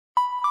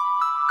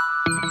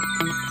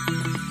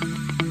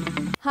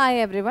Hi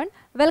everyone,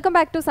 welcome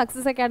back to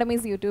Success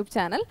Academy's YouTube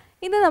channel.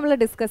 ഇന്ന് നമ്മൾ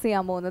discuss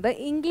ചെയ്യാൻ പോകുന്നത്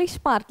ഇംഗ്ലീഷ്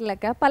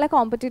പാർട്ടിലൊക്കെ പല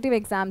കോമ്പറ്റേറ്റീവ്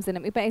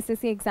എക്സാംസിനും ഇപ്പോൾ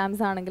SSC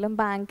എക്സാംസ് ആണെങ്കിലും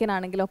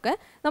ബാങ്കിനാണെങ്കിലും ഒക്കെ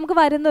നമുക്ക്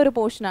വരുന്ന ഒരു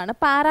പോർഷനാണ്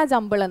പാരാ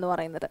ജംബിൾ എന്ന്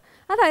പറയുന്നത്.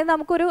 അതായത്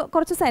നമുക്കൊരു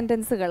കുറച്ച്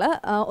സെൻറ്റൻസുകൾ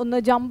ഒന്ന്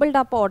ജംബിൾഡ്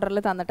അപ്പ്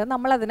ഓർഡറിൽ തന്നിട്ട്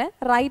നമ്മളതിനെ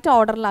റൈറ്റ്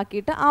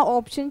ഓർഡറിലാക്കിയിട്ട് ആ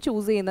ഓപ്ഷൻ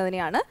ചൂസ്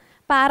ചെയ്യുന്നതിനെയാണ്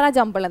പാരാ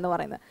ജംബിൾ എന്ന്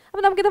പറയുന്നത്.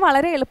 അപ്പോൾ നമുക്കിത്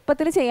വളരെ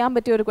എളുപ്പത്തിൽ ചെയ്യാൻ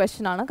പറ്റിയ ഒരു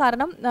ക്വസ്റ്റൻ ആണ്.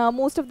 കാരണം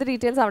മോസ്റ്റ് ഓഫ് ദി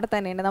ഡീറ്റെയിൽസ് അവിടെ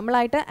തന്നെയുണ്ട്,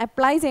 നമ്മളായിട്ട്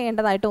അപ്ലൈ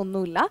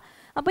ചെയ്യേണ്ടതായിട്ടൊന്നുമില്ല.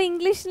 അപ്പോൾ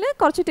ഇംഗ്ലീഷിൽ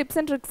കുറച്ച് ടിപ്സ്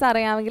ആൻഡ് ട്രിക്സ്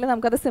അറിയാമെങ്കിൽ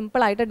നമുക്കത്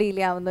സിമ്പിളായിട്ട് ഡീൽ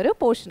ചെയ്യാവുന്ന ഒരു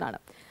പോർഷനാണ്.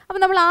 അപ്പോൾ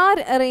നമ്മൾ ആ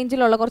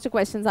റേഞ്ചിലുള്ള കുറച്ച്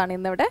ക്വസ്റ്റ്യൻസ് ആണ്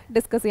ഇന്നിവിടെ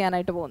ഡിസ്കസ്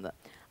ചെയ്യാനായിട്ട് പോകുന്നത്.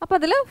 അപ്പോൾ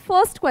അതിൽ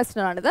ഫസ്റ്റ്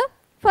ക്വസ്റ്റ്യൻ ആണിത്.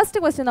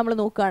 ഫസ്റ്റ് ക്വസ്റ്റ്യൻ നമ്മൾ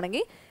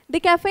നോക്കുകയാണെങ്കിൽ,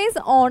 the cafes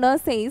owner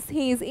says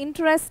he is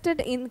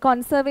interested in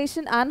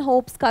conservation and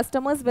hops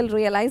customers will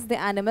realise the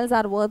animals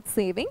are worth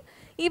saving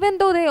even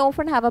though they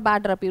often have A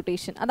bad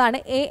reputation. അതാണ്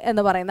A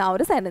എന്ന് പറയുന്ന ആ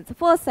ഒരു sentence,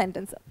 first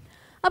sentence.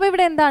 അപ്പോൾ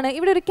ഇവിടെ എന്താണ്,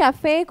 ഇവിടെ ഒരു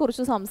കഫേയെ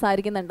കുറിച്ച്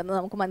സംസാരിക്കുന്നുണ്ടെന്ന്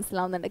നമുക്ക്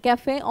മനസ്സിലാവുന്നുണ്ട്.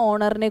 കഫേ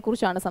ഓണറിനെ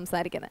കുറിച്ചാണ്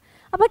സംസാരിക്കുന്നത്.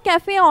 അപ്പോൾ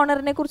കഫേ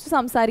ഓണറിനെ കുറിച്ച്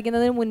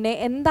സംസാരിക്കുന്നതിന് മുന്നേ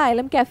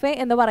എന്തായാലും കഫേ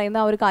എന്ന് പറയുന്ന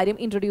ആ ഒരു കാര്യം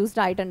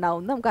ഇൻട്രൊഡ്യൂസ്ഡ് ആയിട്ടുണ്ടാവും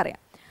എന്ന് നമുക്കറിയാം.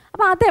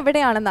 അപ്പോൾ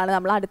അതെവിടെയാണെന്നാണ്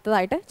നമ്മൾ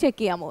അടുത്തതായിട്ട് ചെക്ക്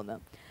ചെയ്യാൻ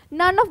പോകുന്നത്.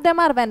 None of them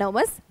are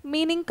venomous,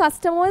 meaning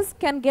customers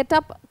can get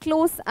up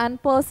close and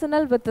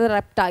personal with the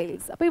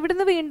reptiles. അപ്പോൾ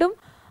ഇവിടുന്ന് വീണ്ടും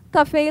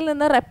കഫേയിൽ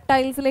നിന്ന്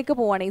റെപ്റ്റൈൽസിലേക്ക്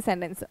പോവാണ് ഈ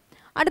സെൻറ്റൻസ്.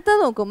 അടുത്തത്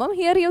നോക്കുമ്പം,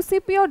 here U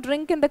zip your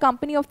drink in the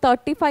company of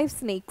 35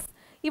 snakes.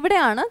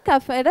 ഇവിടെയാണ്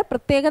കഫേയുടെ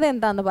പ്രത്യേകത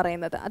എന്താണെന്ന്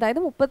പറയുന്നത്. അതായത്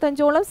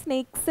 35ഓളം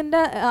സ്നേക്സിൻ്റെ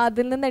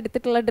അതിൽ നിന്ന്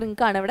എടുത്തിട്ടുള്ള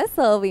ഡ്രിങ്കാണ് ഇവിടെ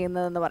സെർവ്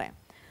ചെയ്യുന്നതെന്ന് പറയാം.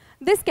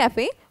 This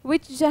cafe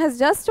which has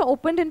just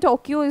opened in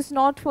Tokyo is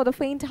not for the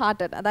faint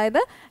hearted.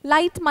 അതായത്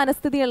ലൈറ്റ്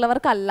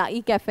മനസ്ഥിതിയുള്ളവർക്കല്ല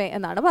ഈ കഫേ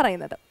എന്നാണ്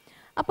പറയുന്നത്.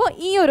 അപ്പോൾ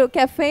ഈ ഒരു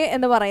കഫേ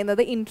എന്ന്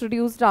പറയുന്നത്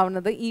ഇൻട്രൊഡ്യൂസ്ഡ്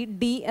ആവുന്നത് ഈ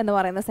ഡി എന്ന്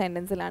പറയുന്ന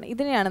സെൻറ്റൻസിലാണ്.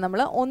 ഇതിനെയാണ്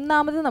നമ്മൾ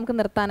ഒന്നാമത് നമുക്ക്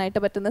നിർത്താനായിട്ട്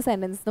പറ്റുന്ന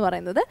സെൻറ്റൻസ് എന്ന്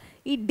പറയുന്നത്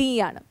ഈ ഡി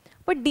ആണ്.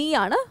 അപ്പോൾ ഡി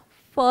ആണ്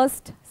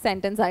ഫസ്റ്റ്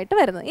സെൻറ്റൻസ് ആയിട്ട്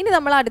വരുന്നത്. ഇനി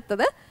നമ്മൾ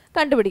അടുത്തത്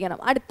കണ്ടുപിടിക്കണം,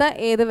 അടുത്ത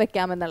ഏത്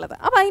വെക്കാമെന്നുള്ളത്.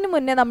 അപ്പോൾ അതിന്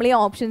മുന്നേ നമ്മൾ ഈ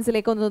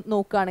ഓപ്ഷൻസിലേക്ക് ഒന്ന്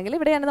നോക്കുകയാണെങ്കിൽ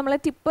ഇവിടെയാണ് നമ്മളെ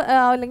ടിപ്പ്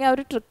അല്ലെങ്കിൽ ആ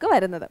ഒരു ട്രിക്ക്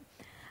വരുന്നത്.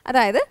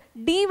 അതായത്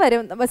ഡി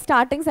വരും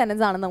സ്റ്റാർട്ടിങ്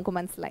സെൻറ്റൻസ് ആണെന്ന് നമുക്ക്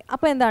മനസ്സിലായി.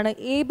 അപ്പോൾ എന്താണ്,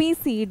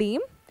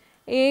 ABCDയും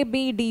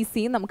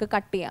ABDCയും നമുക്ക്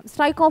കട്ട് ചെയ്യാം,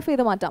 സ്ട്രൈക്ക് ഓഫ്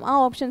ചെയ്ത് മാറ്റാം. ആ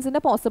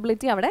ഓപ്ഷൻസിൻ്റെ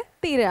പോസിബിലിറ്റി അവിടെ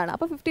തീരെയാണ്.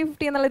 അപ്പോൾ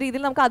 50-50 എന്നുള്ള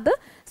രീതിയിൽ നമുക്ക് അത്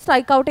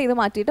സ്ട്രൈക്ക് ഔട്ട് ചെയ്ത്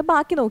മാറ്റിയിട്ട്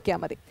ബാക്കി നോക്കിയാൽ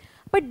മതി.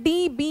 അപ്പോൾ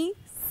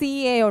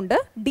DBCA ഉണ്ട്,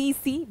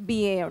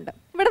 DCBA ഉണ്ട്.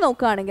 ഇവിടെ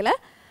നോക്കുകയാണെങ്കിൽ,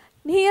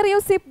 here U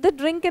zip the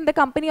drink in the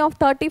company of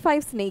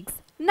 35 snakes.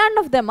 None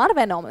of them are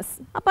വെനോമസ്.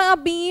 അപ്പോൾ ആ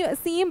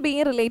സിയും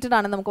ബിയും റിലേറ്റഡ്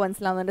ആണെന്ന് നമുക്ക്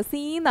മനസ്സിലാവുന്നുണ്ട്.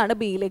 സി എന്നാണ്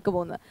ബിയിലേക്ക്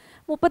പോകുന്നത്.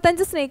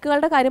 35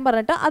 സ്നേക്കുകളുടെ കാര്യം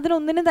പറഞ്ഞിട്ട്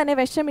അതിനൊന്നിനും തന്നെ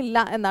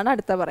വിഷമില്ല എന്നാണ്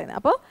അടുത്ത പറയുന്നത്.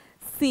 അപ്പോൾ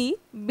സി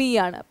ബി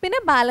ആണ്. പിന്നെ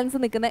ബാലൻസ്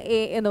നിൽക്കുന്ന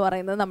എ എന്ന്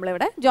പറയുന്നത്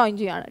നമ്മളിവിടെ ജോയിൻ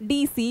ചെയ്യുകയാണ്.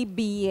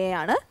 DCBA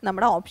ആണ്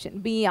നമ്മുടെ ഓപ്ഷൻ,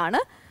 ബി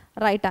ആണ്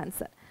റൈറ്റ്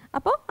ആൻസർ.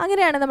 അപ്പോൾ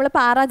അങ്ങനെയാണ് നമ്മൾ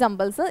പാരാ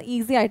ജംബിൾസ്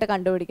ഈസി ആയിട്ട്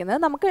കണ്ടുപിടിക്കുന്നത്.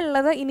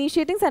 നമുക്കുള്ളത്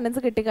ഇനീഷ്യേറ്റിംഗ്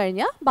സെൻറ്റൻസ്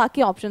കിട്ടിക്കഴിഞ്ഞാൽ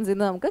ബാക്കി ഓപ്ഷൻസിൽ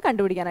നിന്ന് നമുക്ക്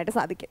കണ്ടുപിടിക്കാനായിട്ട്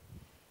സാധിക്കും.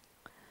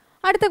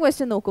 അടുത്ത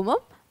ക്വസ്റ്റ്യൻ നോക്കുമ്പോൾ,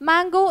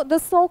 mango the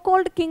so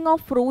called king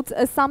of fruits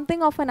is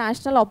something of A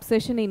national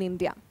obsession in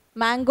India.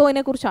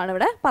 മാംഗോയിനെ കുറിച്ചാണ്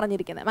ഇവിടെ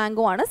പറഞ്ഞിരിക്കുന്നത്.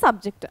 മാംഗോ ആണ്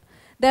subject.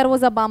 There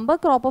was A bumper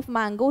crop of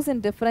mangoes in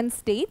different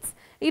States.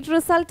 It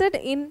resulted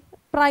in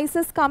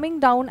prices coming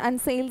down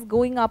and sales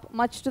going up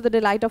much to the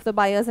delight of the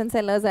buyers and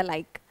sellers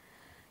അലൈക്ക്.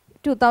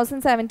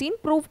 2017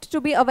 proved to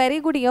be a very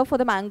good year for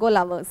the mango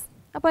lovers.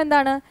 അപ്പോൾ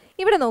എന്താണ്,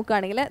 ഇവിടെ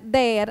നോക്കുകയാണെങ്കിൽ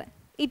there,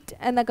 it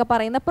എന്നൊക്കെ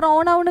പറയുന്ന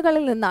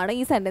പ്രോണൗണുകളിൽ നിന്നാണ്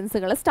ഈ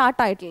സെൻറ്റൻസുകൾ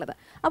സ്റ്റാർട്ടായിട്ടുള്ളത്.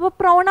 അപ്പോൾ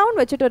pronoun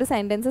വെച്ചിട്ട് ഒരു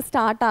സെൻറ്റൻസ്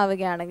സ്റ്റാർട്ട്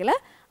ആവുകയാണെങ്കിൽ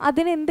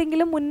അതിന്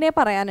എന്തെങ്കിലും മുന്നേ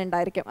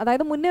പറയാനുണ്ടായിരിക്കും.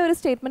 അതായത് മുന്നേ ഒരു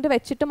സ്റ്റേറ്റ്മെൻറ്റ്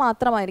വെച്ചിട്ട്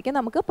മാത്രമായിരിക്കും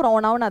നമുക്ക്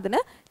പ്രോണൗൺ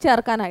അതിന്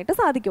ചേർക്കാനായിട്ട്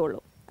സാധിക്കുകയുള്ളൂ.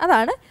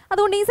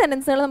 അതുകൊണ്ട് ഈ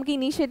സെൻറ്റൻസുകൾ നമുക്ക്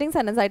ഇനീഷ്യേറ്റിംഗ്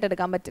സെൻറ്റൻസ് ആയിട്ട്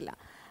എടുക്കാൻ പറ്റില്ല.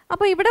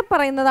 അപ്പോൾ ഇവിടെ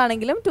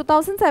പറയുന്നതാണെങ്കിലും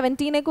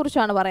 2017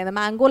 കുറിച്ചാണ് പറയുന്നത്,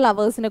 മാംഗോ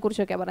ലവേഴ്സിനെ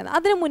കുറിച്ചൊക്കെ പറയുന്നത്.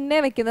 അതിന് മുന്നേ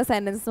വെക്കുന്ന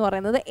സെൻറ്റൻസ് എന്ന്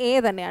പറയുന്നത് എ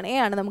തന്നെയാണ്. എ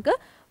ആണ് നമുക്ക്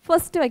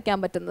ഫസ്റ്റ് വെക്കാൻ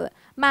പറ്റുന്നത്.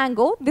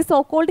 Mango the so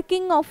called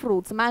king of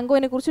fruits,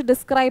 മാംഗോനെ കുറിച്ച്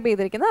ഡിസ്ക്രൈബ്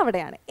ചെയ്തിരിക്കുന്നത്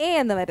അവിടെയാണ് എ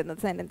എന്ന് വരുന്നത്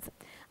സെൻറ്റൻസ്.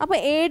 അപ്പോൾ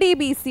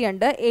ADBC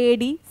ഉണ്ട്,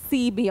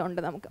 ADCB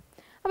ഉണ്ട് നമുക്ക്.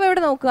 അപ്പോൾ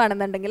ഇവിടെ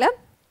നോക്കുകയാണെന്നുണ്ടെങ്കിൽ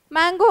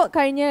മാംഗോ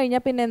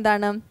കഴിഞ്ഞാൽ പിന്നെ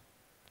എന്താണ്,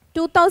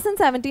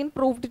 2017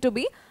 proved to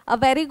be a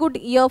very good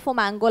year for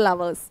mango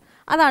lovers.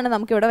 അതാണ്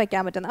നമുക്കിവിടെ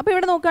വെക്കാൻ പറ്റുന്നത്. അപ്പോൾ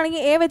ഇവിടെ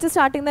നോക്കുകയാണെങ്കിൽ എ വെച്ച്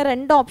സ്റ്റാർട്ട് ചെയ്യുന്ന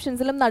രണ്ട്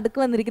ഓപ്ഷൻസിലും നടുക്ക്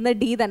വന്നിരിക്കുന്നത്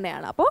ഡി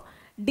തന്നെയാണ്. അപ്പോൾ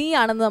ഡി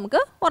ആണെന്ന് നമുക്ക്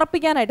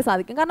ഉറപ്പിക്കാനായിട്ട്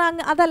സാധിക്കും,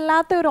 കാരണം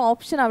അതല്ലാത്ത ഒരു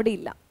ഓപ്ഷൻ അവിടെ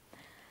ഇല്ല.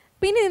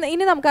 പിന്നെ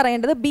ഇനി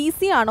നമുക്കറിയേണ്ടത്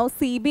BC ആണോ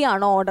CB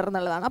ആണോ ഓർഡർ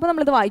എന്നുള്ളതാണ്. അപ്പോൾ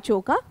നമ്മളിത് വായിച്ചു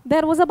നോക്കുക.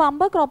 There was A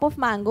bumper crop of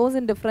mangoes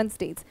in different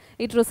States.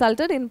 It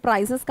resulted in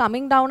prices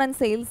coming down and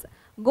sales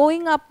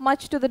going up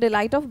much to the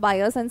delight of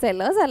buyers and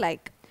sellers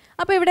അലൈക്ക്.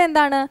 അപ്പോൾ ഇവിടെ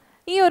എന്താണ്,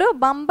 ഈ ഒരു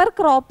ബമ്പർ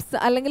ക്രോപ്സ്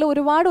അല്ലെങ്കിൽ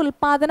ഒരുപാട്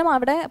ഉൽപ്പാദനം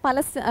അവിടെ പല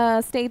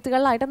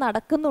സ്റ്റേറ്റുകളിലായിട്ട്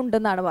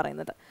നടക്കുന്നുണ്ടെന്നാണ്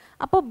പറയുന്നത്.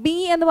 അപ്പോൾ ബി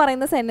എന്ന്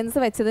പറയുന്ന സെൻറ്റൻസ്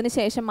വെച്ചതിന്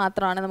ശേഷം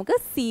മാത്രമാണ് നമുക്ക്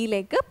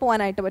സിയിലേക്ക്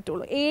പോകാനായിട്ട്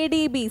പറ്റുള്ളൂ.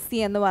 ADBC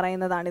എന്ന്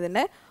പറയുന്നതാണ്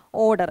ഇതിൻ്റെ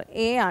ഓർഡർ.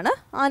 എ ആണ്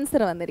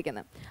ആൻസർ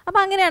വന്നിരിക്കുന്നത്. അപ്പോൾ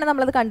അങ്ങനെയാണ്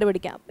നമ്മളത്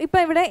കണ്ടുപിടിക്കാം.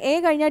 ഇപ്പോൾ ഇവിടെ എ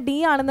കഴിഞ്ഞാൽ ഡി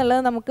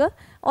ആണെന്നുള്ളത് നമുക്ക്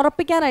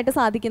ഉറപ്പിക്കാനായിട്ട്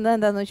സാധിക്കുന്നത്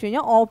എന്താണെന്ന് വെച്ച്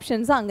കഴിഞ്ഞാൽ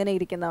ഓപ്ഷൻസ് അങ്ങനെ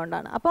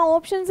ഇരിക്കുന്നതുകൊണ്ടാണ്. അപ്പോൾ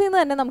ഓപ്ഷൻസിൽ നിന്ന്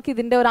തന്നെ നമുക്ക്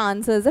ഇതിൻ്റെ ഒരു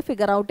ആൻസേഴ്സ്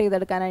ഫിഗർ ഔട്ട്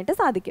ചെയ്തെടുക്കാനായിട്ട്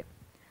സാധിക്കും.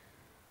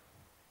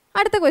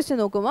 അടുത്ത ക്വസ്റ്റ്യൻ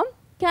നോക്കുമ്പം,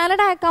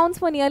 Canada accounts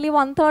for nearly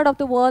 1/3 of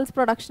the worlds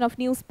production of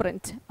news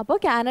print. അപ്പോൾ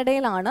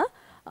കാനഡയിലാണ്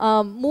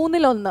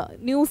മൂന്നിലൊന്ന്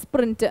ന്യൂസ്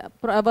പ്രിന്റ്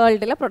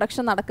വേൾഡിലെ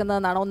പ്രൊഡക്ഷൻ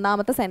നടക്കുന്നതെന്നാണ്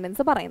ഒന്നാമത്തെ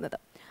സെൻറ്റൻസ് പറയുന്നത്.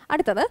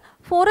 അടുത്തത്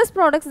forest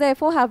products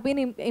therefore have been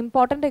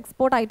important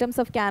export items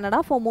of Canada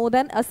for more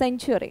than a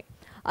century.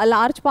 A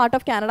large part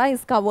of Canada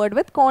is covered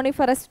with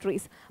coniferous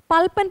trees.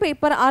 Pulp and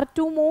paper are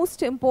two most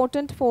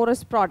important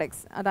forest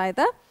products.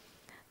 അതായത്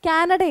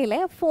കാനഡയിലെ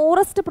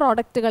forest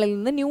പ്രോഡക്റ്റുകളിൽ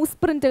നിന്ന് news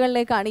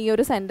പ്രിന്റുകളിലേക്കാണ് ഈ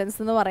ഒരു sentence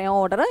എന്ന് പറയുന്ന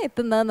order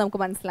എത്തുന്നത് നമുക്ക്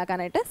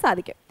മനസ്സിലാക്കാനായിട്ട്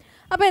സാധിക്കും.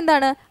 അപ്പോൾ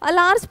എന്താണ്, a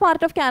large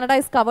part of Canada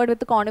is covered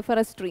with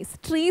coniferous trees.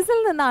 ട്രീസിൽ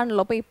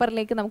നിന്നാണല്ലോ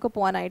പേപ്പറിലേക്ക് നമുക്ക്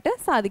പോകാനായിട്ട്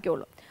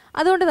സാധിക്കുള്ളൂ.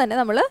 അതുകൊണ്ട് തന്നെ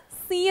നമ്മൾ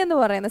സി എന്ന്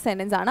പറയുന്ന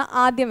സെൻറ്റൻസ് ആണ്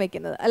ആദ്യം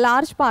വെക്കുന്നത്. a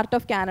large part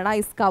of Canada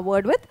is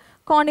covered with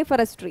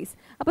coniferous trees.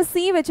 അപ്പോൾ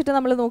സി വെച്ചിട്ട്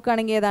നമ്മൾ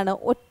നോക്കുകയാണെങ്കിൽ ഏതാണ്,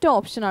 ഒറ്റ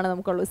ഓപ്ഷനാണ്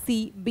നമുക്കുള്ളൂ, സി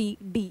ബി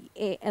ഡി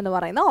എ എന്ന്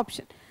പറയുന്ന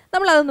ഓപ്ഷൻ.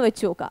 നമ്മളതൊന്ന്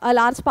വെച്ച് നോക്കുക. a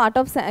large part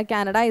of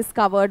Canada is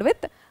covered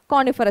with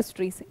coniferous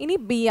trees. ഇനി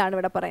ബി ആണ്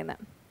ഇവിടെ പറയുന്നത്.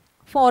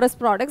 forest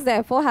products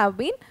therefore have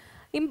been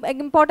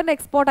important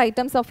export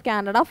items of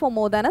Canada for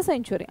more than a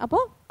century.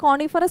 അപ്പോൾ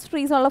coniferous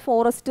trees ഉള്ള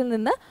ഫോറസ്റ്റിൽ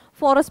നിന്ന്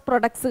ഫോറസ്റ്റ്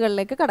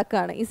പ്രൊഡക്ട്സുകളിലേക്ക്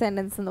കടക്കുകയാണ് ഈ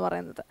സെൻറ്റൻസ് എന്ന്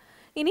പറയുന്നത്.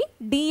 ഇനി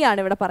ഡി ആണ്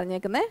ഇവിടെ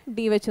പറഞ്ഞേക്കുന്നത്.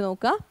 ഡി വെച്ച്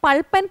നോക്കുക.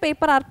 Pulp and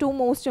paper R to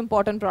most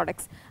important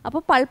products.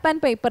 അപ്പോൾ പൾപ്പ്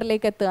ആൻഡ്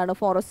പേപ്പറിലേക്ക് എത്തുകയാണ്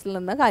ഫോറസ്റ്റിൽ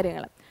നിന്ന്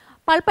കാര്യങ്ങൾ.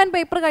 പൾപ്പ് ആൻഡ്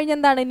പേപ്പർ കഴിഞ്ഞ്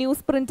എന്താണ്,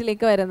 ന്യൂസ്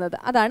പ്രിന്റിലേക്ക് വരുന്നത്,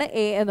 അതാണ്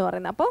എ എന്ന്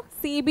പറയുന്നത്. അപ്പോൾ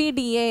സി ബി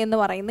ഡി എ എന്ന്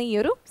പറയുന്ന ഈ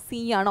ഒരു സി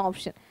ആണ്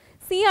ഓപ്ഷൻ.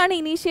 സി ആണ്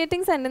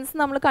ഇനീഷ്യേറ്റിംഗ് സെൻറ്റൻസ്.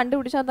 നമ്മൾ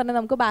കണ്ടുപിടിച്ചാൽ തന്നെ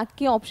നമുക്ക്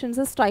ബാക്കി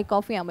ഓപ്ഷൻസ് സ്ട്രൈക്ക്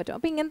ഓഫ് ചെയ്യാൻ പറ്റും.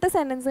 അപ്പോൾ ഇങ്ങനത്തെ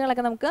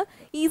സെൻറ്റൻസുകളൊക്കെ നമുക്ക്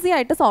ഈസി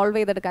ആയിട്ട് സോൾവ്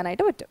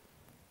ചെയ്തെടുക്കാനായിട്ട് പറ്റും.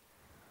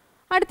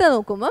 അടുത്തത്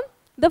നോക്കുമ്പോൾ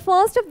the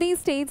first of these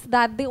States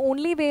that the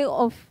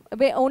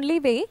only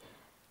way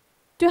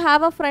to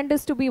have a friend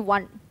is to B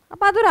one.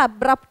 അപ്പോൾ അതൊരു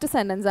അബ്രപ്റ്റ്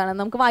സെൻറ്റൻസ് ആണ്.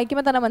 നമുക്ക്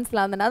വായിക്കുമ്പോൾ തന്നെ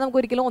മനസ്സിലാവുന്നുണ്ട്. അത് നമുക്ക്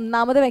ഒരിക്കലും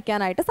ഒന്നാമത്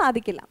വെക്കാനായിട്ട്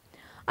സാധിക്കില്ല.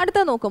 അടുത്ത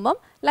നോക്കുമ്പം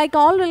like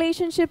all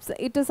relationships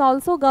it is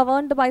also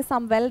governed by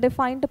some well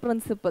defined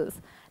principles.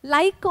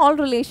 Like all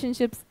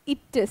relationships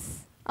it is.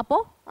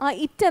 അപ്പോൾ ആ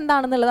ഇറ്റ്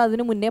എന്താണെന്നുള്ളത്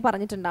അതിന് മുന്നേ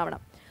പറഞ്ഞിട്ടുണ്ടാവണം.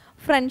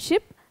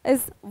 Friendship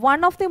is one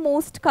of the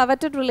most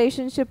coveted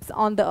relationships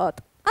on the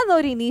earth.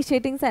 അതൊരു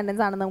ഇനീഷ്യേറ്റിംഗ്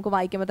സെൻറ്റൻസ് ആണ്, നമുക്ക്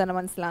വായിക്കുമ്പോൾ തന്നെ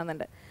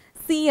മനസ്സിലാവുന്നുണ്ട്.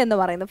 സി എന്ന്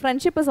പറയുന്നത്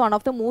friendship is one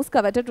of the most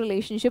coveted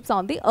relationships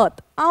on the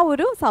earth. ആ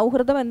ഒരു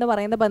സൗഹൃദം എന്ന്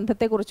പറയുന്ന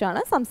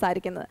ബന്ധത്തെക്കുറിച്ചാണ്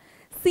സംസാരിക്കുന്നത്.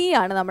 സി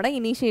ആണ് നമ്മുടെ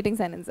ഇനീഷ്യേറ്റിംഗ്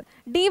സെൻറ്റൻസ്.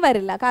 ഡി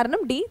വരില്ല,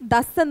 കാരണം ഡി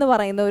ദസ് എന്ന്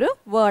പറയുന്ന ഒരു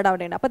വേർഡ്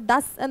അവിടെയുണ്ട്. അപ്പോൾ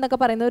ദസ് എന്നൊക്കെ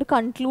പറയുന്ന ഒരു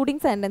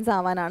കൺക്ലൂഡിങ് സെൻറ്റൻസ്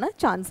ആവാനാണ്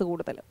ചാൻസ്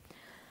കൂടുതൽ.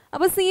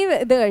 അപ്പോൾ സി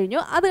ഇത് കഴിഞ്ഞു.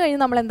 അത് കഴിഞ്ഞ്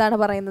നമ്മൾ എന്താണ്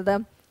പറയുന്നത്,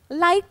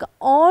 like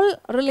all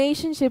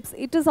relationships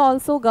it is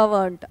also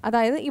governed.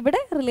 അതായത് ഇവിടെ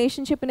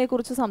റിലേഷൻഷിപ്പിനെ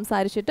കുറിച്ച്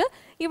സംസാരിച്ചിട്ട്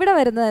ഇവിടെ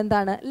വരുന്നത്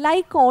എന്താണ്,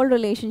 ലൈക്ക് ഓൾ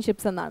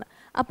റിലേഷൻഷിപ്സ് എന്നാണ്.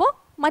 അപ്പോൾ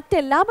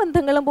മറ്റെല്ലാ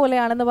ബന്ധങ്ങളും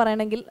പോലെയാണെന്ന്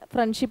പറയണമെങ്കിൽ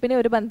ഫ്രണ്ട്ഷിപ്പിനെ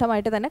ഒരു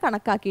ബന്ധമായിട്ട് തന്നെ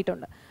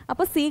കണക്കാക്കിയിട്ടുണ്ട്.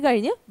 അപ്പോൾ സി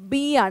കഴിഞ്ഞ്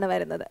ബി ആണ്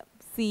വരുന്നത്.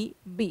 C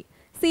B.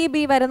 സി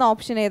ബി വരുന്ന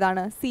ഓപ്ഷൻ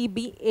ഏതാണ്, സി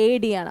ബി എ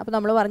ഡി ആണ്. അപ്പോൾ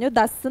നമ്മൾ പറഞ്ഞു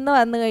ദസ് എന്ന്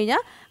വന്നു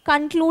കഴിഞ്ഞാൽ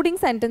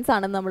കൺക്ലൂഡിങ് സെൻറ്റൻസ്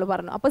ആണെന്ന് നമ്മൾ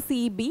പറഞ്ഞു. അപ്പോൾ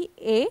സി ബി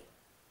എ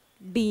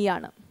ഡി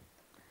ആണ്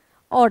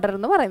ഓർഡർ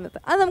എന്ന് പറയുന്നത്.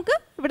 അത് നമുക്ക്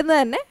ഇവിടുന്ന്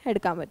തന്നെ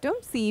എടുക്കാൻ പറ്റും.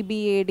 സി ബി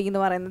എ ഡി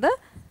എന്ന് പറയുന്നത്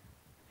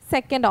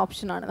സെക്കൻഡ്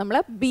ഓപ്ഷനാണ്, നമ്മൾ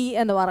ബി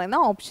എന്ന് പറയുന്ന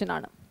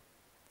ഓപ്ഷനാണ്.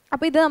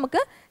 അപ്പോൾ ഇത്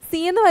നമുക്ക്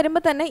സി എന്ന്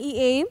വരുമ്പോൾ തന്നെ ഈ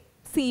എയും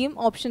സിയും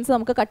ഓപ്ഷൻസ്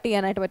നമുക്ക് കട്ട്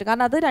ചെയ്യാനായിട്ട് പറ്റും,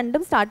 കാരണം അത്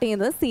രണ്ടും സ്റ്റാർട്ട്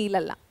ചെയ്യുന്നത്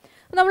സിയിലല്ല.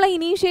 നമ്മൾ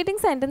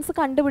ഇനീഷ്യേറ്റിംഗ് സെൻറ്റൻസ്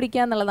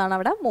കണ്ടുപിടിക്കുക എന്നുള്ളതാണ്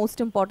അവിടെ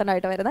മോസ്റ്റ് ഇമ്പോർട്ടൻ്റ്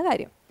ആയിട്ട് വരുന്ന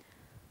കാര്യം.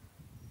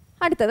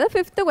 അടുത്തത്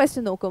ഫിഫ്ത്ത്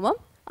ക്വസ്റ്റ്യൻ നോക്കുമ്പോൾ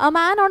a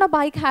man on A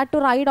bike had to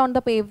ride on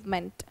the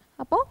പേവ്മെൻറ്റ്.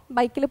 അപ്പോൾ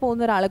ബൈക്കിൽ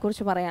പോകുന്ന ഒരാളെ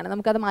കുറിച്ച് പറയുകയാണ്.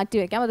 നമുക്കത് മാറ്റി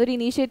വയ്ക്കാം. അതൊരു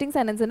ഇനീഷ്യേറ്റിംഗ്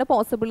സെൻറ്റൻസിൻ്റെ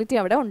പോസിബിലിറ്റി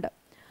അവിടെ ഉണ്ട്.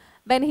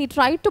 When he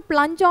try to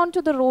plunge on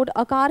to the road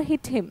A car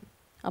hit him.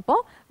 അപ്പോൾ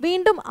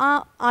വീണ്ടും ആ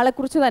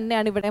ആളെക്കുറിച്ച്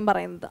തന്നെയാണ് ഇവിടെയും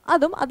പറയുന്നത്.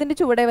 അതും അതിൻ്റെ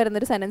ചുവടെ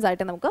വരുന്നൊരു സെൻറ്റൻസ്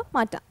ആയിട്ട് നമുക്ക്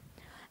മാറ്റാം.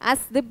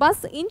 As the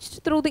bus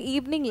ഇൻച്ച്ഡ് through the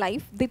evening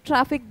life the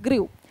traffic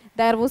Gru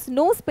there was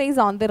no space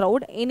on the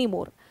road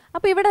anymore.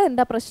 അപ്പോൾ ഇവിടെ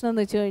എന്താ പ്രശ്നം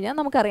എന്ന് വെച്ച് കഴിഞ്ഞാൽ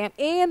നമുക്കറിയാം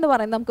എ എന്ന്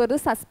പറയുന്നത് നമുക്കൊരു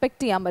സസ്പെക്ട്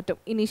ചെയ്യാൻ പറ്റും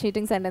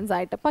ഇനീഷ്യേറ്റിംഗ് സെൻറ്റൻസ്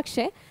ആയിട്ട്.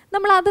 പക്ഷേ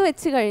നമ്മൾ അത്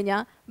വെച്ച്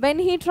കഴിഞ്ഞാൽ when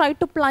he try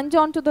to plunge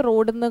on to the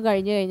road എന്ന്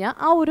കഴിഞ്ഞ് കഴിഞ്ഞാൽ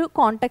ആ ഒരു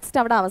കോണ്ടെക്സ്റ്റ്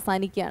അവിടെ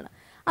അവസാനിക്കുകയാണ്.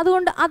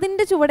 അതുകൊണ്ട്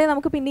അതിൻ്റെ ചുവടെ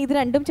നമുക്ക് പിന്നെ ഇത്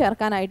രണ്ടും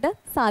ചേർക്കാനായിട്ട്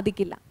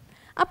സാധിക്കില്ല.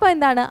 അപ്പോൾ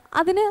എന്താണ്,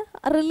 അതിന്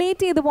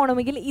റിലേറ്റ് ചെയ്ത്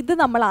പോകണമെങ്കിൽ ഇത്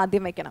നമ്മൾ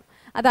ആദ്യം വെക്കണം.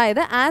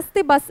 അതായത് as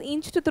the bus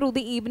ഇൻച്ച്ഡ് through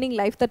the evening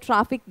life the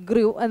traffic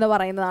ഗ്രൂ എന്ന്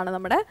പറയുന്നതാണ്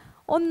നമ്മുടെ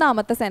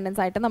ഒന്നാമത്തെ സെൻറ്റൻസ്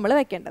ആയിട്ട് നമ്മൾ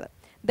വെക്കേണ്ടത്.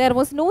 There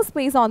was no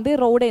space on the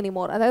road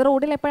anymore. അതായത്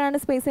റോഡിൽ എപ്പോഴാണ്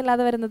സ്പേസ്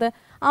ഇല്ലാതെ വരുന്നത്,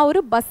 ആ ഒരു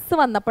ബസ്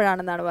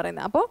വന്നപ്പോഴാണെന്നാണ്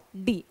പറയുന്നത്. അപ്പോൾ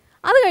ഡി.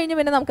 അത് കഴിഞ്ഞ്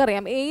പിന്നെ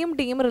നമുക്കറിയാം എയും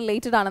ഡിയും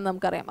റിലേറ്റഡ് ആണെന്ന്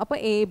നമുക്കറിയാം. അപ്പോൾ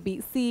A B,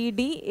 C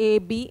D A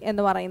B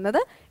എന്ന് പറയുന്നത്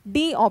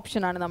ഡി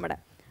ഓപ്ഷനാണ് നമ്മുടെ.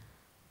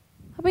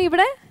 അപ്പോൾ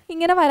ഇവിടെ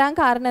ഇങ്ങനെ വരാൻ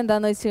കാരണം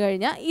എന്താണെന്ന് വെച്ച്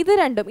കഴിഞ്ഞാൽ ഇത്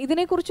രണ്ടും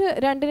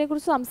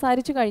രണ്ടിനെക്കുറിച്ച്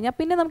സംസാരിച്ച് കഴിഞ്ഞാൽ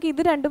പിന്നെ നമുക്ക്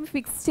ഇത് രണ്ടും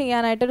ഫിക്സ്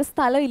ചെയ്യാനായിട്ടൊരു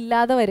സ്ഥലം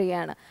ഇല്ലാതെ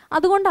വരികയാണ്.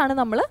 അതുകൊണ്ടാണ്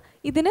നമ്മൾ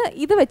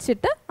ഇത്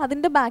വെച്ചിട്ട്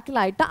അതിൻ്റെ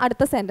ബാക്കിലായിട്ട്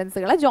അടുത്ത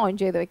സെൻറ്റൻസുകളെ ജോയിൻ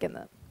ചെയ്ത്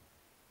വെക്കുന്നത്.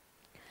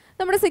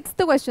 നമ്മുടെ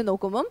സിക്സ്ത് ക്വസ്റ്റ്യൻ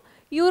നോക്കുമ്പം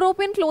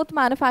European cloth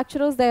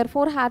manufacturers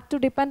therefore had to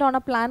depend on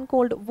A plan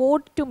called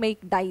വോഡ് to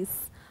make dyes.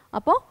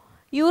 അപ്പോൾ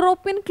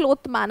യൂറോപ്യൻ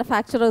ക്ലോത്ത്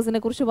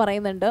മാനുഫാക്ചറേഴ്സിനെ കുറിച്ച്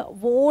പറയുന്നുണ്ട്,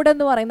 വോഡ്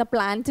എന്ന് പറയുന്ന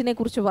പ്ലാന്റിനെ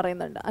കുറിച്ച്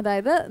പറയുന്നുണ്ട്.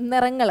 അതായത്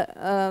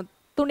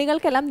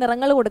തുണികൾക്കെല്ലാം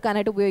നിറങ്ങൾ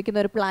കൊടുക്കാനായിട്ട് ഉപയോഗിക്കുന്ന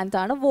ഒരു പ്ലാന്റ്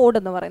ആണ് വോഡ്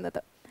എന്ന് പറയുന്നത്.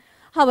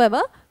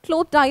 However,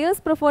 cloth dyers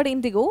preferred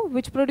indigo,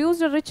 which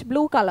produced a rich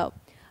blue color.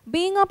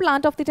 Being a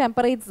plant of the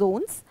temperate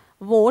zones,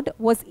 woad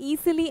was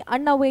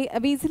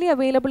easily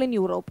available in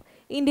Europe.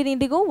 Indian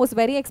indigo was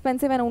very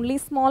expensive and only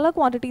smaller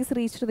quantities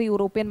reached the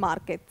European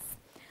markets.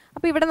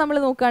 അപ്പോൾ ഇവിടെ നമ്മൾ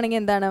നോക്കുകയാണെങ്കിൽ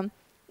എന്താണ്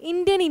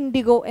Indian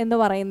IndiGo എന്ന്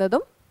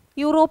പറയുന്നതും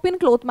European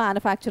cloth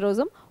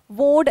മാനുഫാക്ചറേഴ്സും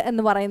വോഡ്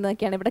എന്ന്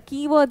പറയുന്നതൊക്കെയാണ് ഇവിടെ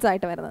keywords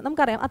ആയിട്ട് വരുന്നത്.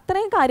 നമുക്കറിയാം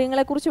അത്രയും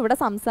കാര്യങ്ങളെക്കുറിച്ച് ഇവിടെ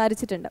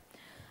സംസാരിച്ചിട്ടുണ്ട്.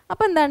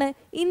 അപ്പോൾ എന്താണ്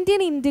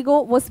Indian IndiGo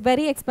was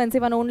very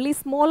expensive and only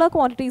smaller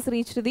quantities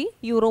reach the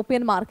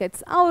European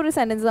markets. ആ ഒരു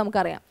സെൻറ്റൻസ്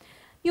നമുക്കറിയാം.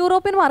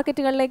 യൂറോപ്യൻ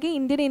മാർക്കറ്റുകളിലേക്ക്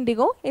ഇന്ത്യൻ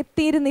ഇൻഡിഗോ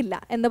എത്തിയിരുന്നില്ല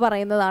എന്ന്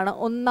പറയുന്നതാണ്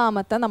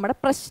ഒന്നാമത്തെ നമ്മുടെ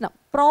പ്രശ്നം.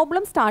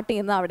 പ്രോബ്ലം സ്റ്റാർട്ട്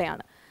ചെയ്യുന്നത്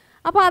അവിടെയാണ്.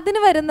 അപ്പോൾ അതിന്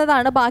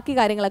വരുന്നതാണ് ബാക്കി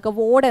കാര്യങ്ങളൊക്കെ.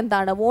 വോഡ്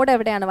എന്താണ്, വോഡ്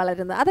എവിടെയാണ്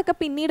വളരുന്നത്, അതൊക്കെ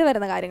പിന്നീട്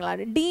വരുന്ന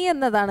കാര്യങ്ങളാണ്. ഡി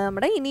എന്നതാണ്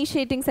നമ്മുടെ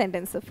ഇനീഷ്യേറ്റിംഗ്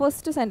സെൻറ്റൻസ്.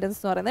 ഫസ്റ്റ് സെൻറ്റൻസ്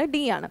എന്ന് പറയുന്നത്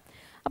ഡി ആണ്.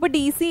 അപ്പോൾ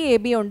ഡി സി എ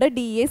ബി ഉണ്ട്,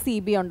 ഡി എ സി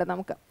ബി ഉണ്ട്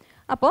നമുക്ക്.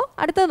 അപ്പോൾ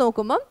അടുത്തത്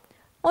നോക്കുമ്പം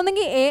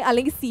ഒന്നെങ്കിൽ എ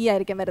അല്ലെങ്കിൽ സി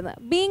ആയിരിക്കും വരുന്നത്.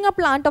 Being A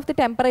plant of the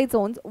temperate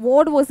zones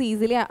വോഡ് was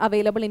easily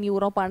available in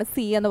യൂറോപ്പാണ്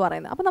C എന്ന്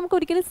പറയുന്നത്. അപ്പോൾ നമുക്ക്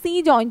ഒരിക്കലും സി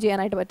ജോയിൻ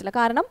ചെയ്യാനായിട്ട് പറ്റില്ല.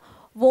 കാരണം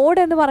വോഡ്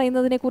എന്ന്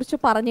പറയുന്നതിനെ കുറിച്ച്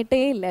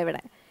പറഞ്ഞിട്ടേ ഇല്ല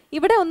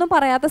ഇവിടെ ഒന്നും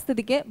പറയാത്ത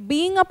സ്ഥിതിക്ക്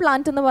ബീങ് എ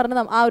പ്ലാന്റ് എന്ന്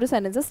പറഞ്ഞ് ആ ഒരു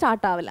സെൻറ്റൻസ്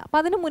സ്റ്റാർട്ട് ആവില്ല. അപ്പോൾ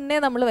അതിന് മുന്നേ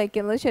നമ്മൾ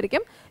വയ്ക്കുന്നത്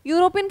ശരിക്കും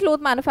European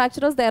cloth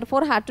manufacturers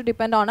therefore had to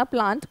depend on A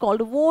plant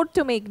called വോഡ്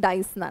to make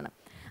dyes എന്നാണ്.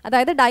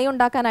 അതായത് ഡൈ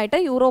ഉണ്ടാക്കാനായിട്ട്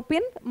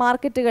യൂറോപ്യൻ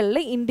മാർക്കറ്റുകളിൽ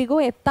ഇൻഡിഗോ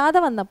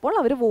എത്താതെ വന്നപ്പോൾ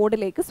അവർ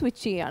വോഡിലേക്ക്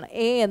സ്വിച്ച് ചെയ്യുകയാണ്.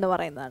 എ എന്ന്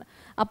പറയുന്നതാണ്.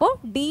 അപ്പോൾ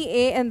ഡി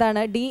എ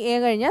എന്താണ്, ഡി എ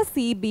കഴിഞ്ഞാൽ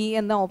സി ബി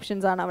എന്ന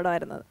ഓപ്ഷൻസ് ആണ് അവിടെ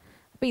വരുന്നത്.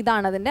 അപ്പോൾ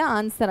ഇതാണ് അതിൻ്റെ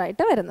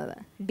ആൻസറായിട്ട് വരുന്നത്,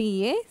 ഡി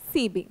എ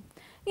സി ബി.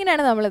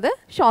 ഇങ്ങനെയാണ് നമ്മളിത്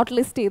ഷോർട്ട്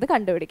ലിസ്റ്റ് ചെയ്ത്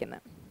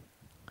കണ്ടുപിടിക്കുന്നത്.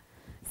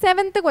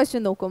 7th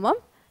ക്വസ്റ്റ്യൻ നോക്കുമ്പം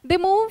the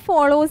move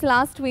follows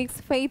last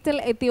weeks fatal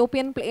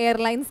എത്തിയോപ്യൻ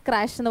airlines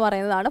crash എന്ന്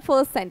പറയുന്നതാണ്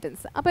ഫസ്റ്റ്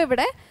സെൻറ്റൻസ്. അപ്പോൾ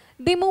ഇവിടെ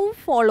ദി മൂവ്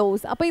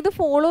ഫോളോസ്, അപ്പോൾ ഇത്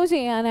ഫോളോ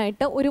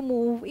ചെയ്യാനായിട്ട് ഒരു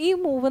മൂവ്, ഈ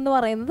മൂവ് എന്ന്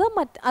പറയുന്നത്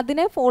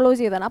അതിനെ ഫോളോ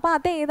ചെയ്തതാണ്. അപ്പോൾ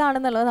അത്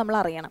ഏതാണെന്നുള്ളത് നമ്മൾ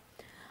അറിയണം.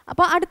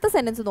 അപ്പോൾ അടുത്ത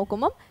സെൻറ്റൻസ്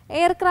നോക്കുമ്പം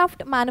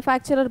aircraft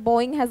manufacturer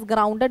Boeing has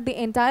grounded the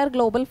entire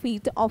global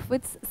feet of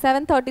its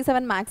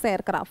 737 max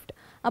aircraft.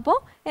 അപ്പോൾ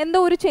എന്തോ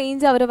ഒരു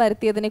ചേഞ്ച് അവർ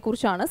വരുത്തിയതിനെ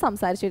കുറിച്ചാണ്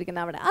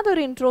സംസാരിച്ചിരിക്കുന്നത് അവിടെ.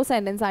 അതൊരു ഇൻട്രോ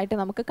സെൻറ്റൻസ് ആയിട്ട്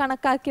നമുക്ക്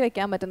കണക്കാക്കി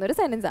വെക്കാൻ പറ്റുന്ന ഒരു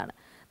സെൻറ്റൻസ് ആണ്.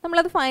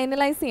 നമ്മളത്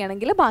ഫൈനലൈസ്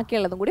ചെയ്യണമെങ്കിൽ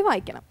ബാക്കിയുള്ളതും കൂടി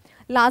വായിക്കണം.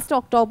 Last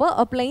October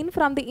A plain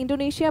from the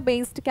Indonesia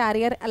based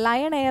carrier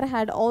lion air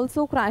had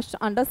also crashed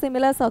under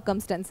similar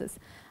circumstances.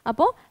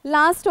 അപ്പോൾ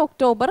ലാസ്റ്റ്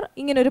ഒക്ടോബർ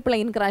ഇങ്ങനൊരു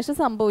പ്ലെയിൻ ക്രാഷ്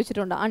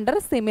സംഭവിച്ചിട്ടുണ്ട് under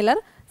similar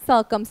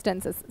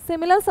circumstances.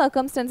 Similar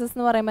circumstances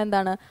എന്ന് പറയുമ്പോൾ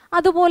എന്താണ്,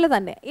 അതുപോലെ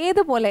തന്നെ,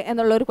 ഏതുപോലെ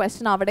എന്നുള്ളൊരു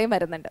ക്വസ്റ്റ്യൻ അവിടെയും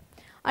വരുന്നുണ്ട്.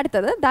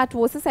 അടുത്തത് that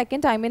was A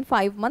second time in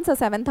 5 months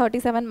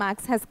 737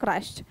 max has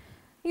crashed.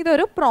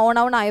 ഇതൊരു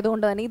പ്രോണൗൺ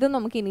ആയതുകൊണ്ട് തന്നെ ഇത്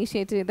നമുക്ക്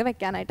ഇനീഷ്യേറ്റ് ചെയ്ത്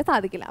വെക്കാനായിട്ട്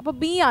സാധിക്കില്ല. അപ്പോൾ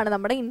ബി ആണ്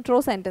നമ്മുടെ ഇൻട്രോ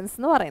സെൻറ്റൻസ്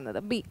എന്ന് പറയുന്നത്.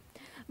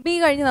 ബി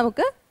കഴിഞ്ഞ്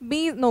നമുക്ക്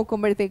ബി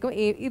നോക്കുമ്പോഴത്തേക്കും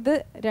ഇത്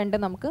രണ്ടും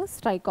നമുക്ക്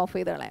സ്ട്രൈക്ക് ഓഫ്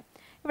ചെയ്ത് കളയാം.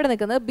 ഇവിടെ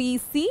നിൽക്കുന്നത് ബി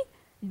സി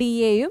ഡി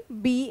എയും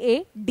ബി എ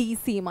ഡി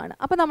സിയുമാണ്.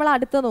 അപ്പോൾ നമ്മൾ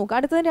അടുത്ത് നോക്കുക.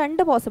 അടുത്തത്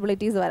 2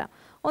 പോസിബിലിറ്റീസ് വരാം.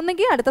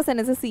 ഒന്നെങ്കിൽ അടുത്ത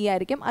സെൻറ്റൻസ് സി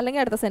ആയിരിക്കും,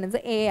 അല്ലെങ്കിൽ അടുത്ത സെൻറ്റൻസ്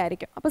എ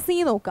ആയിരിക്കും. അപ്പോൾ സി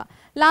നോക്കുക.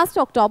 Last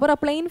October A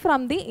plain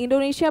from the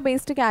Indonesia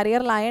based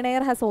carrier lion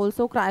air has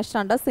also crashed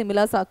under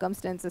similar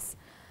circumstances.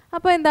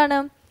 അപ്പോൾ എന്താണ്,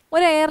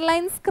 ഒരു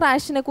എയർലൈൻസ്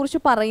ക്രാഷിനെ കുറിച്ച്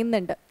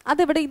പറയുന്നുണ്ട്.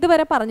 അതിവിടെ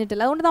ഇതുവരെ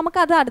പറഞ്ഞിട്ടില്ല, അതുകൊണ്ട്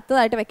നമുക്കത്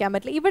അടുത്തതായിട്ട് വെക്കാൻ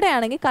പറ്റില്ല.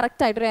 ഇവിടെയാണെങ്കിൽ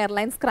കറക്റ്റായിട്ടൊരു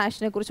എയർലൈൻസ്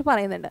ക്രാഷിനെ കുറിച്ച്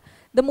പറയുന്നുണ്ട്.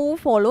 The move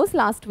follows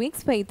last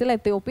weeks fatal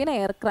എത്തിയോപ്യൻ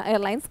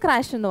airlines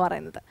crash എന്ന്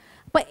പറയുന്നത്.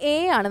 അപ്പോൾ എ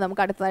ആണ്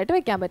നമുക്ക് അടുത്തതായിട്ട്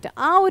വെക്കാൻ പറ്റുക.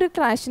 ആ ഒരു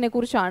ക്രാഷിനെ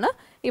കുറിച്ചാണ്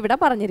ഇവിടെ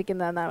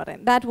പറഞ്ഞിരിക്കുന്നത് എന്നാണ്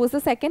പറയുന്നത്. That was the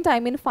second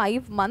time in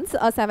 5 months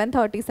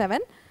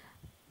 737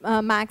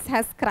 max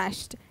has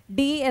crashed.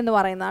 D എന്ന്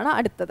പറയുന്നതാണ്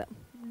അടുത്തത്,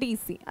 ഡി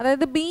സി.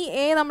 അതായത് ബി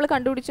എ നമ്മൾ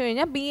കണ്ടുപിടിച്ച്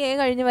കഴിഞ്ഞാൽ ബി എ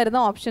കഴിഞ്ഞ്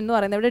വരുന്ന ഓപ്ഷൻ എന്ന്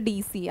പറയുന്നത് ഇവിടെ ഡി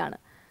സി ആണ്.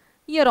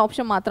 ഈ ഒരു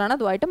ഓപ്ഷൻ മാത്രമാണ്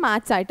അതുമായിട്ട്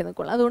മാച്ച് ആയിട്ട്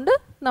നിൽക്കുള്ളൂ. അതുകൊണ്ട്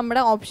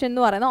നമ്മുടെ ഓപ്ഷൻ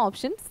എന്ന് പറയുന്ന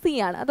ഓപ്ഷൻ സി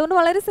ആണ്. അതുകൊണ്ട്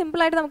വളരെ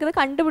സിമ്പിളായിട്ട് നമുക്കിത്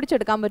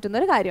കണ്ടുപിടിച്ചെടുക്കാൻ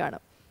പറ്റുന്ന ഒരു കാര്യമാണ്.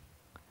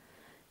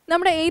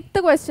 നമ്മുടെ 8th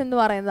ക്വസ്റ്റ്യൻ എന്ന്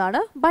പറയുന്നതാണ്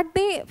but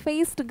they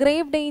faced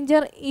grave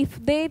danger if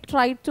they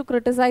tried to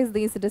criticise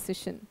these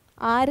decision.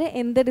 ആര്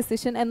എന്ത്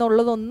ഡിസിഷൻ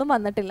എന്നുള്ളതൊന്നും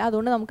വന്നിട്ടില്ല.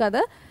 അതുകൊണ്ട്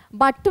നമുക്കത്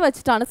ബട്ട്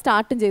വെച്ചിട്ടാണ്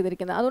സ്റ്റാർട്ടും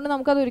ചെയ്തിരിക്കുന്നത്. അതുകൊണ്ട്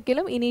നമുക്കത്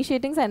ഒരിക്കലും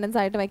ഇനീഷ്യേറ്റിംഗ് സെൻറ്റൻസ്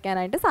ആയിട്ട്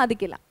വെക്കാനായിട്ട്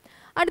സാധിക്കില്ല.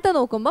 അടുത്ത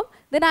നോക്കുമ്പം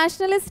the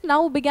nationalist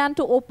now began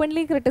to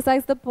openly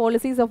criticise the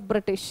policies of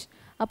British.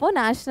 അപ്പോൾ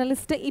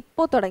നാഷണലിസ്റ്റ്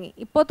ഇപ്പോൾ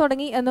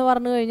തുടങ്ങി എന്ന്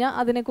പറഞ്ഞു കഴിഞ്ഞാൽ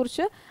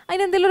അതിനെക്കുറിച്ച്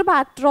അതിനെന്തെങ്കിലും ഒരു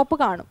ബാക്ക് ഡ്രോപ്പ്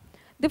കാണും.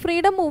 The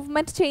freedom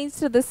movement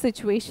change this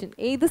situation.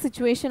 ഏത്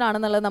സിറ്റുവേഷൻ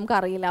ആണെന്നുള്ളത് നമുക്ക്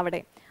അറിയില്ല അവിടെ.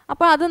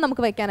 അപ്പോൾ അത്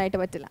നമുക്ക് വെക്കാനായിട്ട്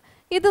പറ്റില്ല.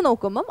 ഇത്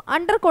നോക്കുമ്പം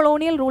under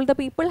colonial rule the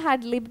people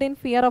had lived in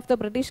fear of the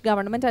British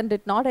government and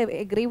did not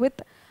agree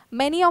with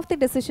many of the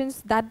decisions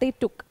that they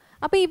took.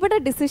 അപ്പോൾ ഇവിടെ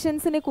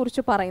ഡിസിഷൻസിനെ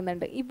കുറിച്ച്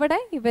പറയുന്നുണ്ട്. ഇവിടെ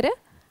ഇവർ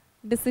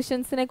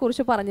ഡിസിഷൻസിനെ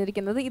കുറിച്ച്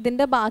പറഞ്ഞിരിക്കുന്നത്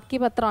ഇതിൻ്റെ ബാക്കി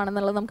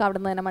പത്രമാണെന്നുള്ളത് നമുക്ക് അവിടെ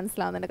നിന്ന് തന്നെ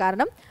മനസ്സിലാവുന്നുണ്ട്.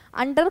 കാരണം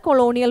അണ്ടർ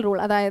കൊളോണിയൽ റൂൾ,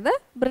 അതായത്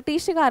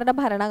ബ്രിട്ടീഷുകാരുടെ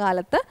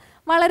ഭരണകാലത്ത്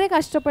വളരെ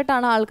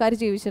കഷ്ടപ്പെട്ടാണ് ആൾക്കാർ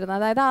ജീവിച്ചിരുന്നത്.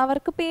 അതായത്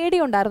അവർക്ക്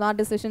പേടിയുണ്ടായിരുന്നു ആ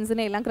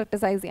ഡിസിഷൻസിനെ എല്ലാം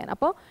ക്രിട്ടിസൈസ് ചെയ്യാൻ.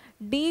 അപ്പോൾ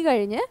ഡി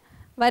കഴിഞ്ഞ്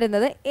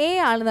വരുന്നത് എ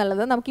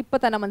ആണെന്നുള്ളത് നമുക്കിപ്പോൾ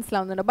തന്നെ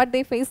മനസ്സിലാവുന്നുണ്ട്. But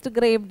they faced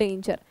grave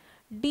danger.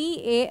 D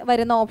A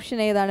വരുന്ന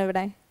ഓപ്ഷൻ ഏതാണ്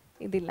ഇവിടെ?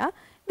 ഇതില്ല.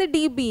 ഇത്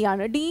ഡി ബി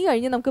ആണ്. ഡി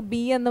കഴിഞ്ഞ് നമുക്ക്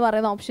ബി എന്ന്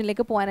പറയുന്ന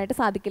ഓപ്ഷനിലേക്ക് പോകാനായിട്ട്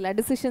സാധിക്കില്ല.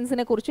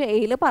 ഡിസിഷൻസിനെ കുറിച്ച്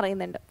എയിൽ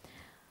പറയുന്നുണ്ട്.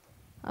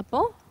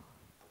 അപ്പോൾ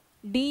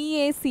ഡി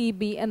എ സി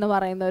ബി എന്ന്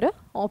പറയുന്ന ഒരു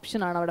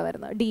ഓപ്ഷനാണ് അവിടെ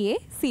വരുന്നത്. D A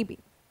C B.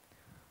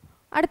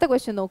 അടുത്ത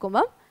ക്വസ്റ്റ്യൻ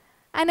നോക്കുമ്പോൾ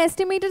an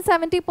estimated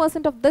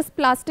 70% of this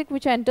plastic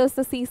which enters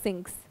the sea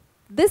സിങ്ക്സ്.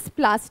 This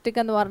plastic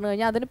എന്ന് പറഞ്ഞു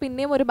കഴിഞ്ഞാൽ അതിന്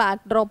പിന്നെയും ഒരു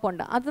ബാക്ക് ഡ്രോപ്പ്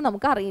ഉണ്ട്, അത്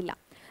നമുക്ക് അറിയില്ല.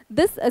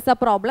 This is a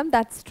problem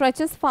that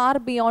stretches far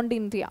beyond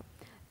India.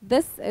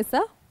 This is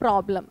a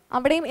problem.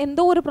 അവിടെയും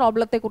എന്തോ ഒരു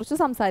പ്രോബ്ലത്തെക്കുറിച്ച്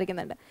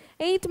സംസാരിക്കുന്നുണ്ട്.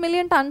 8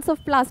 million tons of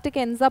plastic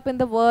ends up in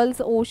the world's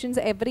oceans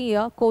every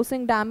year,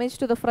 causing damage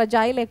to the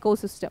fragile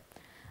ecosystem.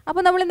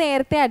 അപ്പോൾ നമ്മൾ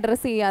നേരത്തെ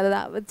address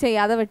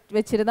ചെയ്യാതെ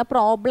വെച്ചിരുന്ന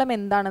problem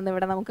എന്താണെന്ന്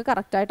ഇവിടെ നമുക്ക്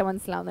കറക്റ്റായിട്ട്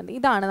മനസ്സിലാവുന്നുണ്ട്.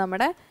 ഇതാണ്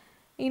നമ്മുടെ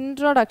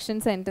ഇൻട്രൊഡക്ഷൻ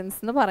സെൻറ്റൻസ്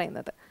എന്ന്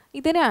പറയുന്നത്.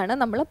 ഇതിനെയാണ്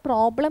നമ്മൾ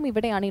പ്രോബ്ലം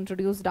ഇവിടെയാണ്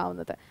ഇൻട്രൊഡ്യൂസ്ഡ്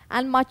ആവുന്നത്.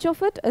 And much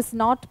of it is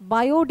not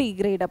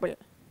biodegradable.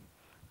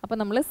 അപ്പോൾ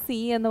നമ്മൾ സി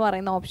എന്ന്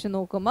പറയുന്ന ഓപ്ഷൻ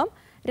നോക്കുമ്പം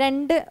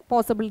 2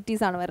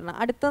 പോസിബിലിറ്റീസ് ആണ് വരുന്നത്.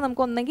 അടുത്ത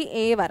നമുക്ക് ഒന്നെങ്കിൽ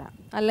എ വരാം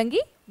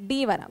അല്ലെങ്കിൽ ഡി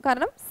വരാം.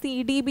 കാരണം സി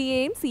ഡി ബി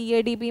എയും സി എ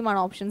ഡി ബിയും ആണ്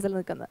ഓപ്ഷൻസിൽ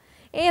നിൽക്കുന്നത്.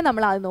 എ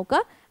നമ്മൾ ആദ്യം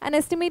നോക്കുക. And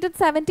estimated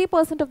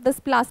 70% of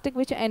this plastic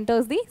which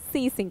enters the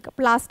see zinc.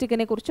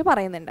 പ്ലാസ്റ്റിക്കിനെ കുറിച്ച്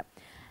പറയുന്നുണ്ട്.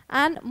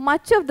 And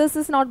much of this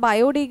is not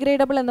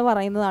biodegradable എന്ന്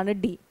പറയുന്നതാണ്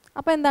ഡി.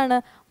 അപ്പോൾ എന്താണ്,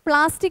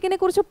 പ്ലാസ്റ്റിക്കിനെ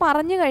കുറിച്ച്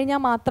പറഞ്ഞു കഴിഞ്ഞാൽ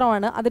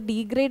മാത്രമാണ് അത്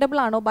ഡീഗ്രേഡബിൾ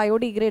ആണോ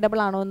ബയോഡിഗ്രേഡബിൾ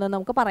ആണോ എന്ന്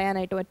നമുക്ക്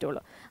പറയാനായിട്ട്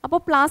പറ്റുള്ളൂ. അപ്പോൾ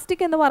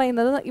പ്ലാസ്റ്റിക് എന്ന്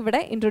പറയുന്നത് ഇവിടെ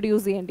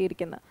ഇൻട്രൊഡ്യൂസ്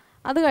ചെയ്യേണ്ടിയിരിക്കുന്നത്.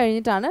 അത്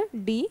കഴിഞ്ഞിട്ടാണ്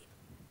ഡി,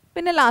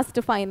 പിന്നെ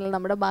ലാസ്റ്റ് ഫൈനൽ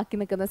നമ്മുടെ ബാക്കി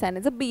നിൽക്കുന്ന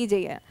സെൻറ്റൻസ് ബി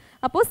ചെയ്യുക.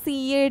 അപ്പോൾ സി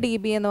എ ഡി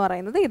ബി എന്ന്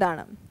പറയുന്നത്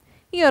ഇതാണ്.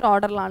 ഈ ഒരു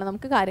ഓർഡറിലാണ്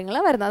നമുക്ക് കാര്യങ്ങൾ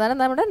വരുന്നത്. അതാണ്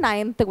നമ്മുടെ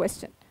 9th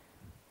ക്വസ്റ്റ്യൻ.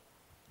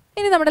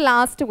 ഇനി നമ്മുടെ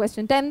ലാസ്റ്റ്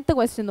ക്വസ്റ്റ്യൻ 10th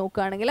ക്വസ്റ്റ്യൻ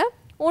നോക്കുകയാണെങ്കിൽ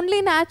only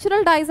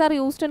natural dyes are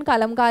used in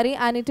Kalamkari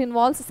and it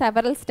involves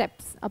several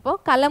steps. അപ്പോൾ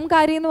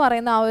കലംകാരി എന്ന്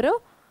പറയുന്ന ആ ഒരു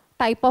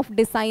ടൈപ്പ് ഓഫ്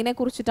ഡിസൈനെ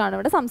കുറിച്ചിട്ടാണ്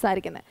ഇവിടെ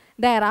സംസാരിക്കുന്നത്.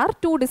 There are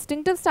 2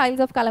 distinctive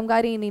styles of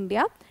Kalamkari in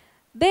India.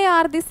 They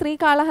are the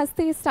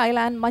Srikalahasti style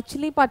and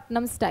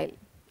മച്ചിലിപട്നം style.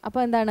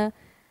 അപ്പോൾ എന്താണ്,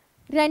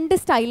 2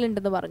 സ്റ്റൈൽ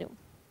ഉണ്ടെന്ന് പറഞ്ഞു.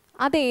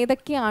 അത്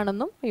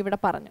ഏതൊക്കെയാണെന്നും ഇവിടെ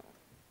പറഞ്ഞു.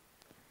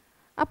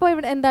 അപ്പോൾ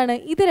ഇവിടെ എന്താണ്,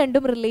 ഇത്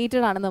രണ്ടും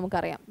റിലേറ്റഡ് ആണെന്ന്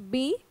നമുക്കറിയാം.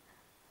 ബി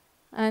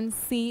ആൻഡ്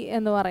സി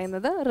എന്ന്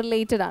പറയുന്നത്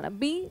റിലേറ്റഡ് ആണ്.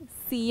 ബി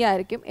സി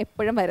ആയിരിക്കും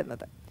എപ്പോഴും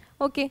വരുന്നത്.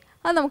 ഓക്കെ,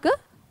 അത് നമുക്ക്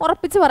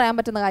ഉറപ്പിച്ച് പറയാൻ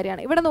പറ്റുന്ന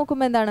കാര്യമാണ്. ഇവിടെ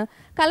നോക്കുമ്പോൾ എന്താണ്,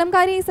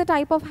 Kalamkari is A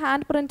type of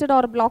hand printed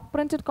or block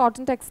printed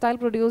cotton textile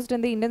produced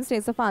in the Indian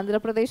States of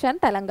Andhra Pradesh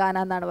and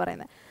Telangana എന്നാണ്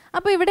പറയുന്നത്.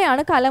 അപ്പോൾ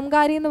ഇവിടെയാണ്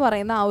കലംകാരി എന്ന്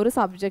പറയുന്ന ആ ഒരു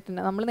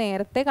സബ്ജക്റ്റിന് നമ്മൾ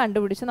നേരത്തെ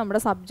കണ്ടുപിടിച്ച്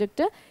നമ്മുടെ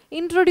സബ്ജക്റ്റ്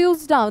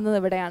ഇൻട്രൊഡ്യൂസ്ഡ് ആവുന്നത്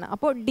ഇവിടെയാണ്.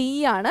 അപ്പോൾ ഡി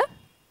ആണ്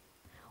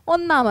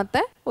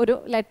ഒന്നാമത്തെ ഒരു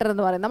ലെറ്റർ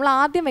എന്ന് പറയുന്നത്. നമ്മൾ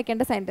ആദ്യം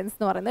വെക്കേണ്ട സെൻറ്റൻസ്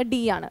എന്ന് പറയുന്നത്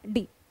ഡി ആണ്.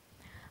 ഡി.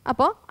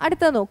 അപ്പോൾ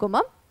അടുത്തത്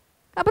നോക്കുമ്പം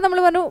അപ്പോൾ നമ്മൾ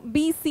പറഞ്ഞു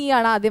ബി സി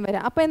ആണ് ആദ്യം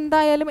വരിക. അപ്പോൾ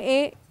എന്തായാലും എ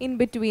ഇൻ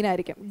ബിറ്റ്വീൻ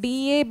ആയിരിക്കും. ഡി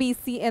എ ബി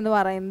സി എന്ന്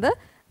പറയുന്നത്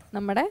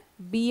നമ്മുടെ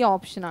ബി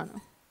ഓപ്ഷനാണ്.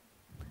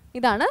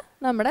 ഇതാണ്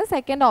നമ്മുടെ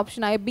സെക്കൻഡ്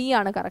ഓപ്ഷനായ ബി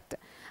ആണ് കറക്റ്റ്.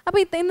 അപ്പോൾ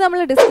ഇന്ന് നമ്മൾ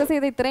ഡിസ്കസ്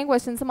ചെയ്ത ഇത്രയും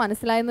ക്വസ്റ്റ്യൻസ്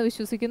മനസ്സിലായെന്ന്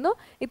വിശ്വസിക്കുന്നു.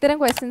 ഇത്തരം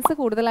ക്വസ്റ്റ്യൻസ്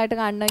കൂടുതലായിട്ട്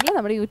കാണണമെങ്കിൽ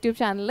നമ്മുടെ യൂട്യൂബ്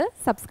ചാനൽ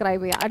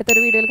സബ്സ്ക്രൈബ് ചെയ്യുക.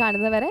 അടുത്തൊരു വീഡിയോയിൽ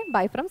കാണുന്നവരെ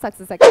ബൈ ഫ്രം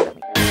സക്സസ്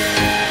അക്കാഡമി.